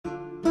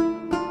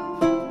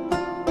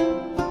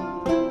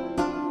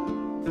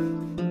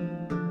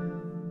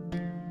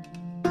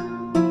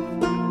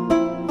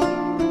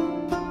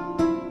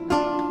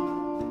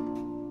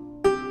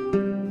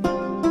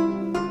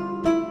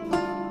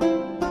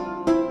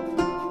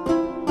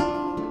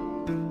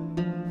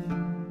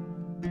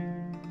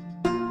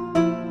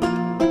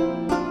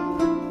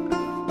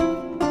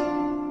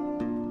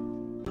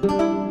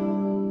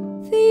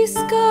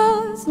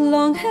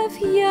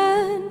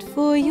yearned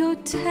for your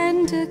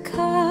tender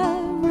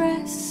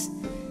caress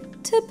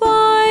to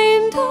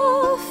bind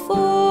our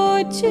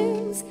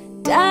fortunes.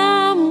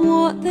 Damn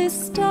what the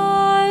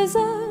stars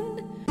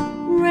own,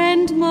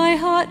 rend my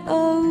heart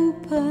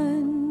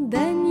open,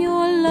 then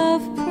your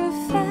love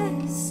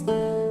profess,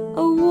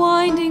 a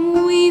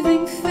winding,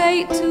 weaving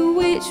fate to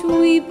which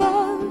we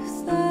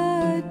both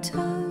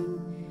atone.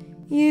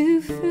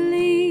 You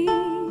flee,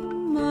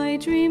 my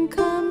dream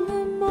come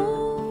the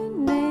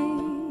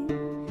morning,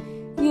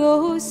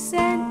 your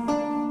scent,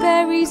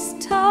 berries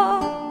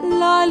tart,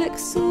 lilac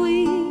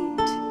sweet,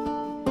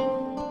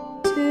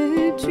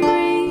 to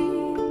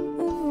dream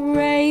of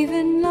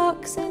raven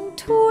locks and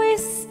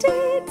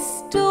twisted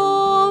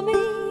stormy,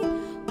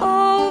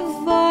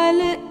 of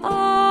violet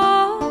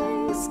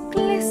eyes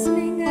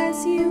glistening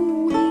as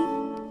you weep.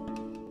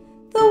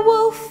 The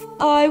wolf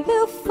I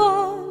will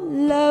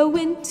follow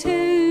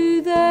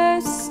into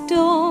the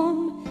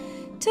storm,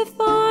 to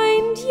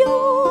find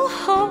your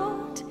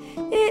heart,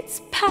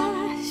 its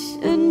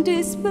passion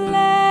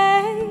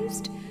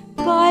displaced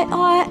by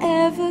our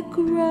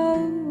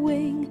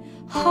ever-growing,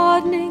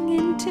 hardening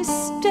into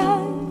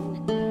stone,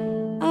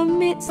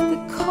 amidst the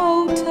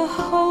cold to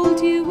hold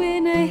you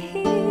in a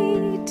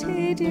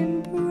heated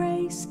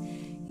embrace.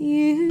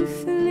 You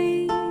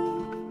flee,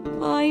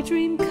 my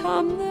dream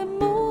come the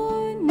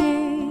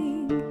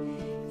morning,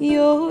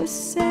 your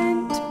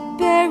scent,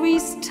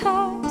 berries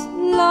tart,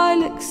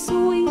 lilac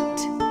sweet,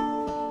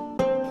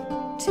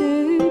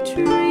 to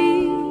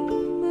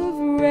dream of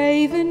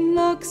raven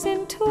locks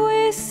and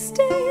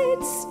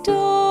twisted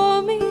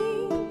stormy,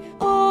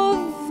 of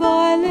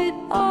violet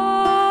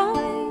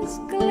eyes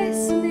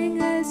glistening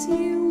as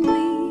you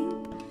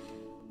weep.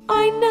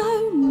 I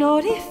know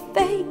not if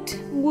fate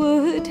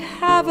would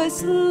have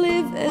us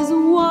live as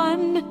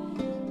one,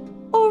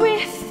 or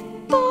if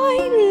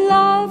by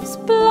love's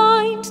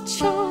blind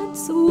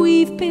chance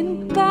we've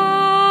been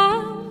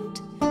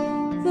bound.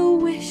 The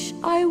wish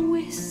I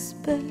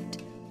whispered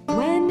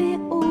when it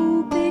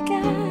all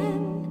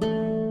began,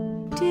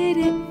 did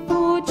it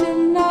forge a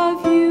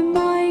love you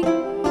might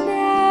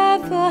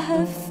never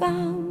have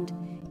found?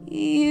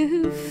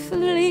 You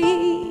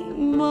flee,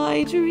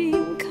 my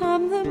dream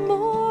come the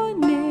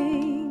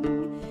morning,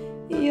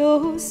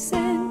 your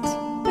scent,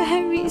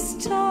 berries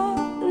tart,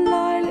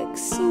 lilac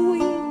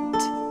sweet,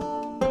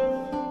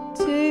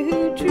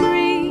 to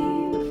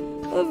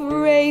dream of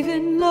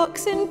raven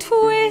locks and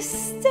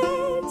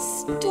twisted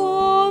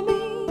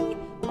stormy,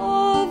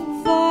 of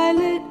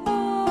violet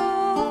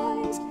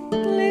eyes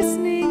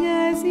glistening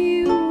as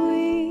you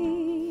weep.